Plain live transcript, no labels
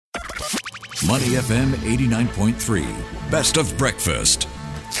Money FM 89.3. Best of breakfast.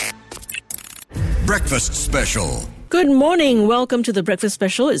 Breakfast Special. Good morning. Welcome to the Breakfast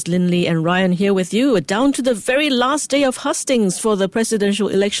Special. It's Lin and Ryan here with you. Down to the very last day of hustings for the presidential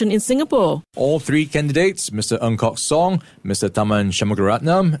election in Singapore. All three candidates, Mr. Ng Kok Song, Mr. Tharman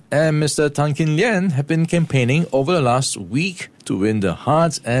Shanmugaratnam and Mr. Tan Kin Lian, have been campaigning over the last week to win the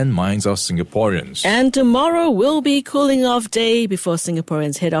hearts and minds of Singaporeans. And tomorrow will be cooling off day before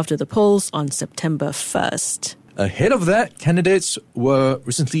Singaporeans head off to the polls on September 1st. Ahead of that, candidates were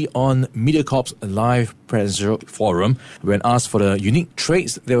recently on MediaCorp's live presidential forum when asked for the unique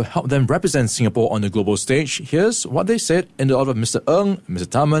traits that will help them represent Singapore on the global stage. Here's what they said in the order of Mr. Ng, Mr.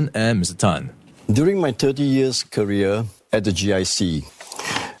 Tharman and Mr. Tan. During my 30 years career at the GIC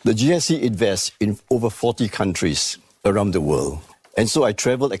invests in over 40 countries around the world. And so I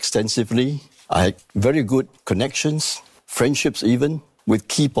traveled extensively. I had very good connections, friendships even, with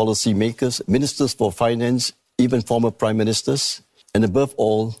key policymakers, ministers for finance, even former prime ministers, and above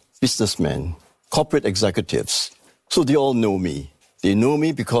all, businessmen, corporate executives. So they all know me. They know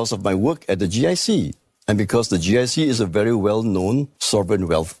me because of my work at the GIC and because the GIC is a very well-known sovereign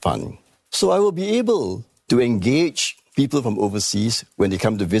wealth fund. So I will be able to engage people from overseas when they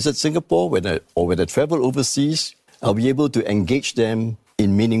come to visit Singapore when I travel overseas. I'll be able to engage them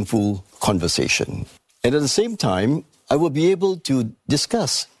in meaningful conversation. And at the same time, I will be able to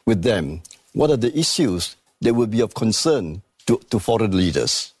discuss with them what are the issues that will be of concern to foreign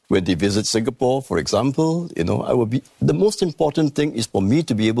leaders. When they visit Singapore, for example, the most important thing is for me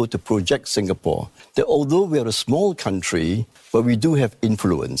to be able to project Singapore. That although we are a small country, but we do have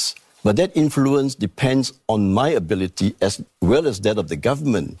influence. But that influence depends on my ability as well as that of the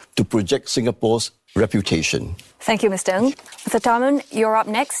government to project Singapore's reputation. Thank you, Mr. Ng. Mr. Tharman, you're up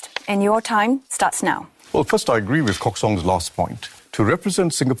next, and your time starts now. Well, first, I agree with Kok Song's last point. To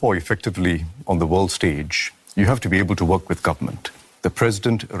represent Singapore effectively on the world stage, you have to be able to work with government. The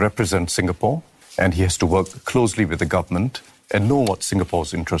president represents Singapore, and he has to work closely with the government and know what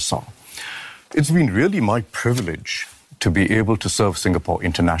Singapore's interests are. It's been really my privilege to be able to serve Singapore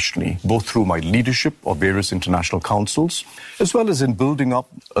internationally, both through my leadership of various international councils, as well as in building up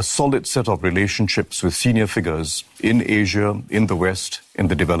a solid set of relationships with senior figures in Asia, in the West, in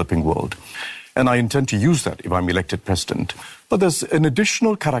the developing world. And I intend to use that if I'm elected president. But there's an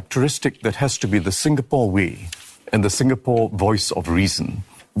additional characteristic that has to be the Singapore way and the Singapore voice of reason.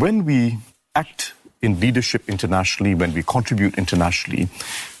 When we act in leadership internationally, when we contribute internationally,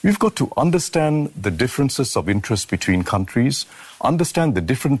 we've got to understand the differences of interest between countries, understand the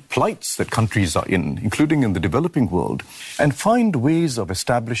different plights that countries are in, including in the developing world, and find ways of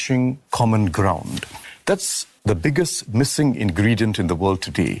establishing common ground. That's the biggest missing ingredient in the world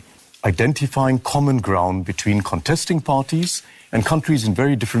today. Identifying common ground between contesting parties and countries in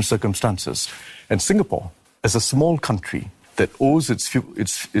very different circumstances. And Singapore, as a small country that owes its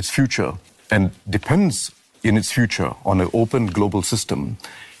future and depends in its future on an open global system,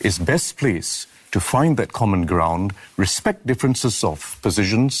 is best placed to find that common ground, respect differences of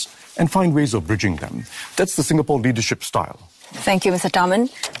positions, and find ways of bridging them. That's the Singapore leadership style. Thank you, Mr.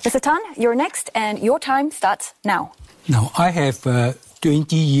 Tharman. Mr. Tan, you're next, and your time starts now. Now, I have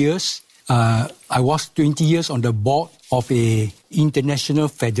 20 years. I was 20 years on the board of a international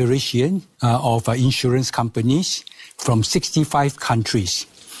federation of insurance companies from 65 countries.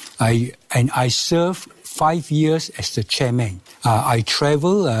 I served 5 years as the chairman. I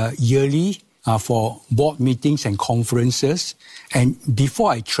travel yearly for board meetings and conferences. And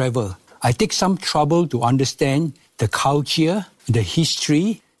before I travel, I take some trouble to understand the culture, the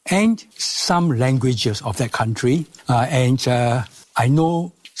history, and some languages of that country. And I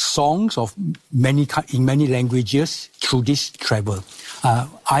know songs of in many languages through this travel.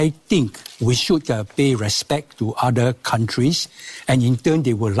 I think we should pay respect to other countries, and in turn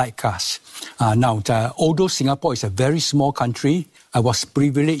they will like us. Although Singapore is a very small country, I was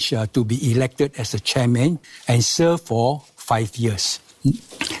privileged to be elected as the chairman and serve for 5 years.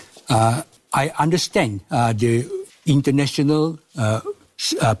 I understand the international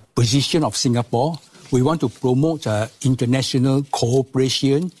position of Singapore. We want to promote international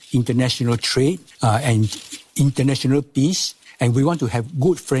cooperation, international trade, and international peace. And we want to have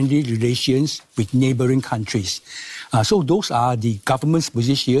good, friendly relations with neighboring countries. So those are the government's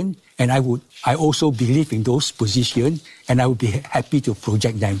position, and I also believe in those positions, and I would be happy to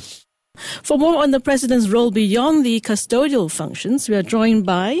project them. For more on the President's role beyond the custodial functions, we are joined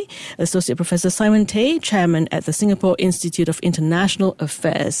by Associate Professor Simon Tay, Chairman at the Singapore Institute of International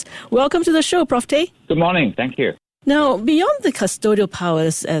Affairs. Welcome to the show, Prof. Tay. Good morning. Thank you. Now, beyond the custodial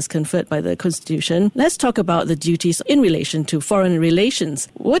powers as conferred by the Constitution, let's talk about the duties in relation to foreign relations.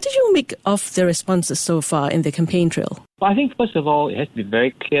 What did you make of the responses so far in the campaign trail? Well, I think, first of all, it has to be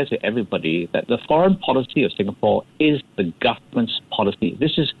very clear to everybody that the foreign policy of Singapore is the government's policy.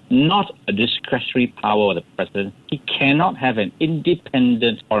 This is not a discretionary power of the president. He cannot have an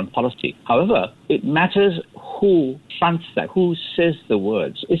independent foreign policy. However, it matters who fronts that, who says the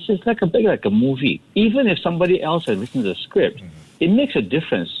words. It's just like a movie. Even if somebody else has written the script, it makes a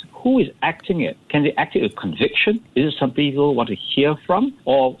difference. Who is acting it? Can they act it with conviction? Is it something people want to hear from?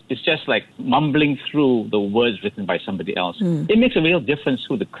 Or it's just like mumbling through the words written by somebody else? It makes a real difference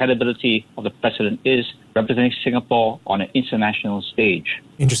who the credibility of the president is representing Singapore on an international stage.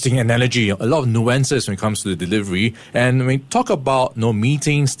 Interesting analogy. A lot of nuances when it comes to the delivery. And when we talk about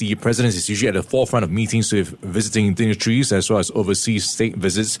meetings, the president is usually at the forefront of meetings with visiting dignitaries as well as overseas state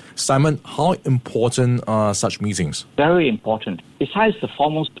visits. Simon, how important are such meetings? Very important. Besides the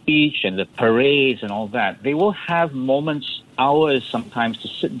formal speech and the parades and all that, they will have moments, hours sometimes, to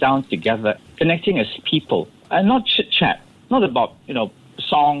sit down together, connecting as people, and not chit-chat, not about,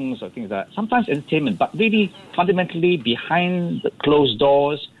 songs or things like that. Sometimes entertainment, but really fundamentally behind the closed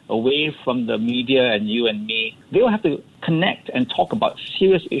doors, away from the media and you and me, they will have to connect and talk about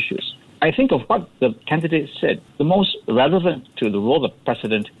serious issues. I think of what the candidate said, the most relevant to the role of the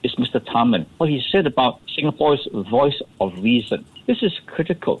president is Mr. Tharman. What he said about Singapore's voice of reason. This is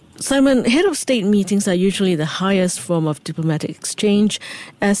critical. Simon, head of state meetings are usually the highest form of diplomatic exchange.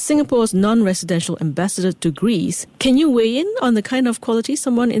 As Singapore's non-residential ambassador to Greece, can you weigh in on the kind of quality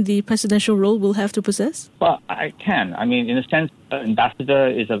someone in the presidential role will have to possess? Well, I can. I mean, in a sense, an ambassador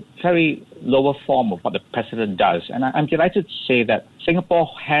is a very lower form of what the president does. And I'm delighted to say that Singapore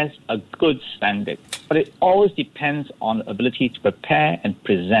has a good standing. But it always depends on ability to prepare and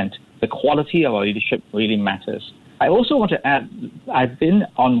present. The quality of our leadership really matters. I also want to add, I've been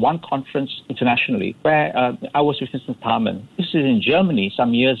on one conference internationally where I was with Mr. Tharman. This is in Germany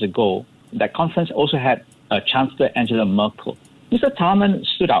some years ago. That conference also had Chancellor Angela Merkel. Mr. Tharman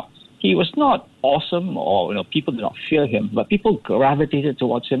stood out. He was not awesome or, people did not fear him, but people gravitated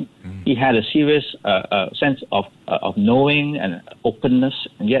towards him. He had a serious sense of knowing and openness,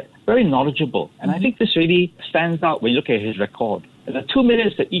 and yet very knowledgeable. And I think this really stands out when you look at his record. The 2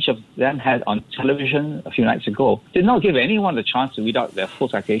 minutes that each of them had on television a few nights ago did not give anyone the chance to read out their full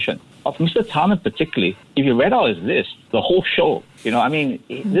citation. Of Mr. Tharman particularly, if you read out his list, the whole show,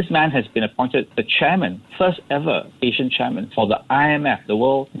 this man has been appointed the chairman, first ever Asian chairman for the IMF, the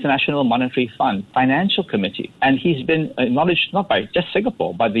World International Monetary Fund Financial Committee. And he's been acknowledged not by just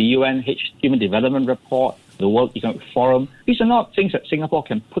Singapore, but the UN Human Development Report, the World Economic Forum. These are not things that Singapore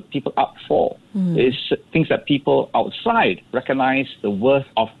can put people up for. It's things that people outside recognize the worth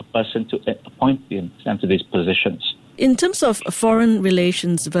of a person to appoint them to these positions. In terms of foreign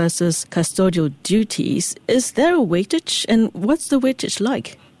relations versus custodial duties, is there a weightage, and what's the weightage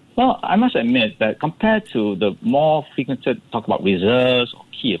like? Well, I must admit that compared to the more frequented talk about reserves or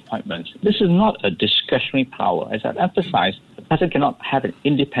key appointments, this is not a discretionary power. As I've emphasized, the president cannot have an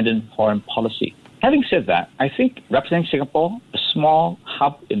independent foreign policy. Having said that, I think representing Singapore, a small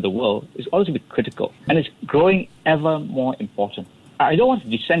hub in the world, is always going to be critical, and it's growing ever more important. I don't want to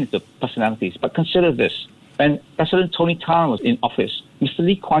descend into personalities, but consider this. When President Tony Tan was in office, Mr.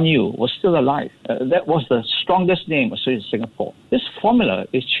 Lee Kuan Yew was still alive. That was the strongest name associated with Singapore. This formula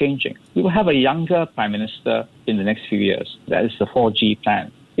is changing. We will have a younger Prime Minister in the next few years. That is the 4G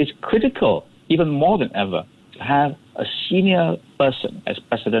plan. It's critical, even more than ever, to have a senior person as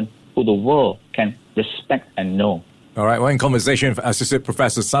president who the world can respect and know. All right, we're in conversation with Associate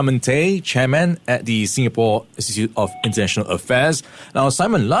Professor Simon Tay, Chairman at the Singapore Institute of International Affairs. Now,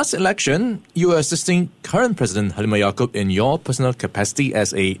 Simon, last election, you were assisting current President Halimah Yacob in your personal capacity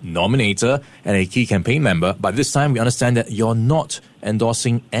as a nominator and a key campaign member. But this time, we understand that you're not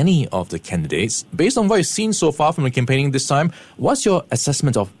endorsing any of the candidates. Based on what you've seen so far from the campaigning this time, what's your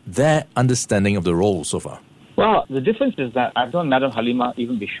assessment of their understanding of the role so far? Well, the difference is that I've known Madam Halimah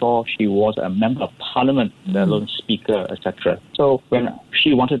even before she was a member of parliament, let alone speaker, etc. So when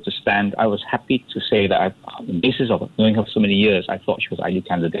she wanted to stand, I was happy to say that on the basis of knowing her for so many years, I thought she was an ideal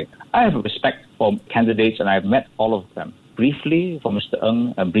candidate. I have a respect for candidates, and I've met all of them. Briefly for Mr.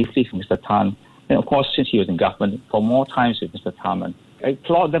 Ng and briefly for Mr. Tan. And of course, since he was in government, for more times with Mr. Tharman. I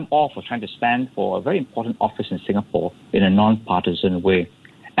applaud them all for trying to stand for a very important office in Singapore in a non-partisan way.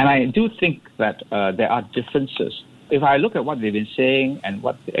 And I do think that there are differences. If I look at what they've been saying and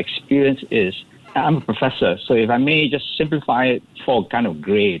what the experience is, I'm a professor, so if I may just simplify it for kind of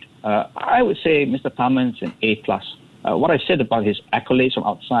grade, I would say Mr. Tharman's an A+. What I said about his accolades from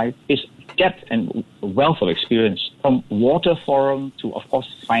outside is depth and wealth of experience, from Water Forum to, of course,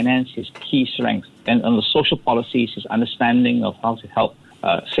 finance, his key strengths, and on the social policies, his understanding of how to help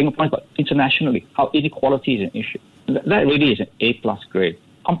Singapore, but internationally, how inequality is an issue. That really is an A+ grade.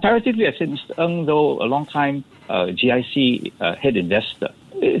 Comparatively, I said Mr. Ng, though a long-time GIC head investor,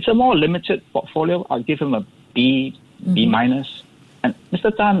 it's a more limited portfolio. I'll give him a B, B-. And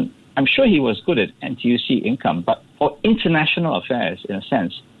Mr. Tan, I'm sure he was good at NTUC income, but for international affairs, in a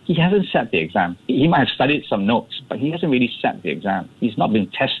sense, he hasn't sat the exam. He might have studied some notes, but he hasn't really sat the exam. He's not been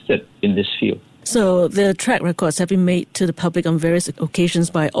tested in this field. So the track records have been made to the public on various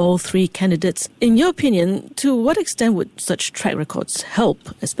occasions by all three candidates. In your opinion, to what extent would such track records help,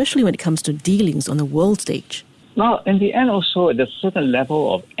 especially when it comes to dealings on the world stage? Well, in the end also, there's a certain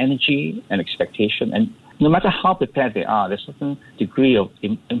level of energy and expectation, and no matter how prepared they are, there's a certain degree of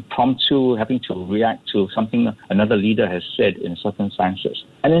impromptu having to react to something another leader has said in certain senses.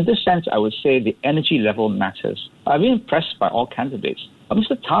 And in this sense, I would say the energy level matters. I've been impressed by all candidates.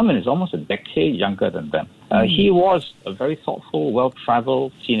 Mr. Tharman is almost a decade younger than them. He was a very thoughtful,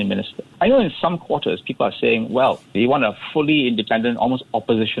 well-traveled senior minister. I know in some quarters, people are saying, well, they want a fully independent, almost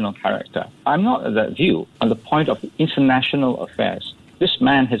oppositional character. I'm not of that view. On the point of international affairs, this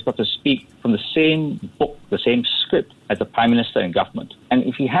man has got to speak from the same book, the same script as the Prime Minister and government. And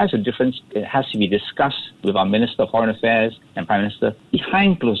if he has a difference, it has to be discussed with our Minister of Foreign Affairs and Prime Minister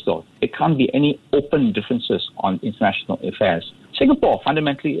behind closed doors. It can't be any open differences on international affairs. Singapore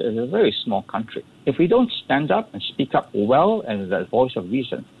fundamentally is a very small country. If we don't stand up and speak up well and with the voice of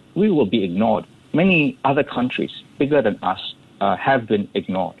reason, we will be ignored. Many other countries bigger than us have been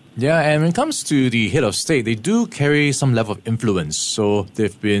ignored. Yeah, and when it comes to the head of state, they do carry some level of influence. So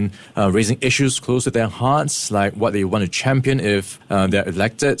they've been raising issues close to their hearts, like what they want to champion if they're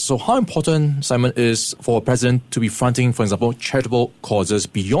elected. So how important, Simon, is for a president to be fronting, for example, charitable causes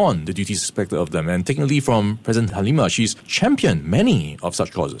beyond the duties expected of them? And taking lead from President Halimah, she's championed many of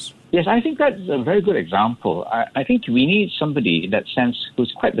such causes. Yes, I think that's a very good example. I think we need somebody in that sense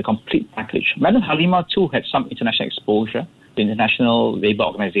who's quite the complete package. Madam Halimah, too, had some international exposure, the International Labour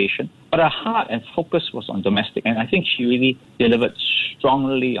Organization, but her heart and focus was on domestic, and I think she really delivered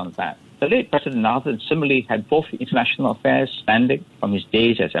strongly on that. The late President Nathan similarly had both international affairs standing from his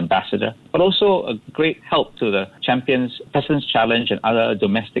days as ambassador, but also a great help to the President's Challenge and other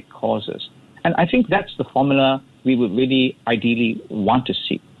domestic causes. And I think that's the formula we would really ideally want to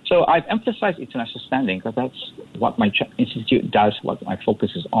see. So I've emphasized international standing because that's what my institute does, what my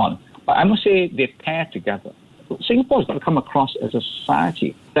focus is on. But I must say they pair together. Singapore has got to come across as a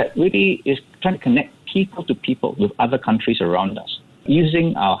society that really is trying to connect people to people with other countries around us,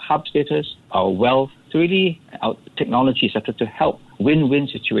 using our hub status, our wealth, to really, our technology, etc., to help win-win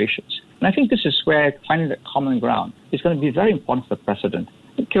situations. And I think this is where finding that common ground is going to be very important for the president.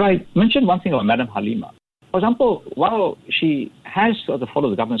 Can I mention one thing about Madam Halimah? For example, while she has to follow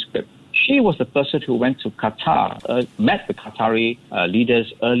the government script, she was the person who went to Qatar, met the Qatari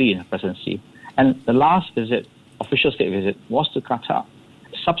leaders early in her presidency, and the last visit, official state visit, was to Qatar.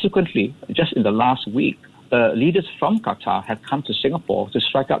 Subsequently, just in the last week, leaders from Qatar have come to Singapore to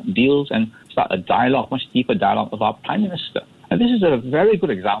strike up deals and start a dialogue, much deeper dialogue of our Prime Minister. And this is a very good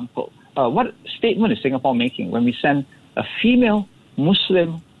example. What statement is Singapore making when we send a female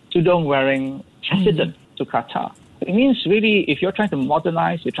Muslim tudung-wearing president to Qatar? It means really, if you're trying to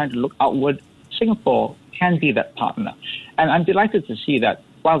modernize, you're trying to look outward, Singapore can be that partner. And I'm delighted to see that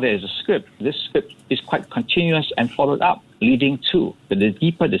while there is a script, this script is quite continuous and followed up, leading to the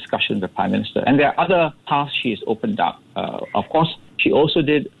deeper discussion with the Prime Minister. And there are other paths she has opened up. Of course, she also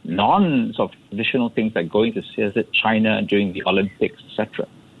did non-traditional things like going to visit China during the Olympics, etc.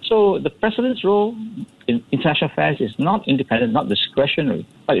 So the President's role in international affairs is not independent, not discretionary,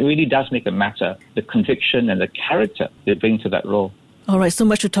 but it really does make a matter, the conviction and the character they bring to that role. All right, so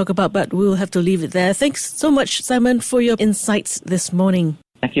much to talk about, but we'll have to leave it there. Thanks so much, Simon, for your insights this morning.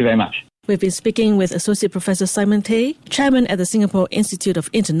 Thank you very much. We've been speaking with Associate Professor Simon Tay, Chairman at the Singapore Institute of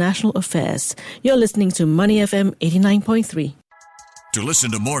International Affairs. You're listening to Money FM 89.3. To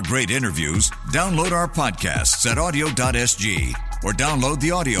listen to more great interviews, download our podcasts at audio.sg or download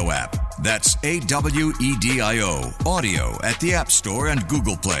the audio app. That's AWEDIO, audio at the App Store and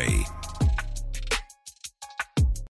Google Play.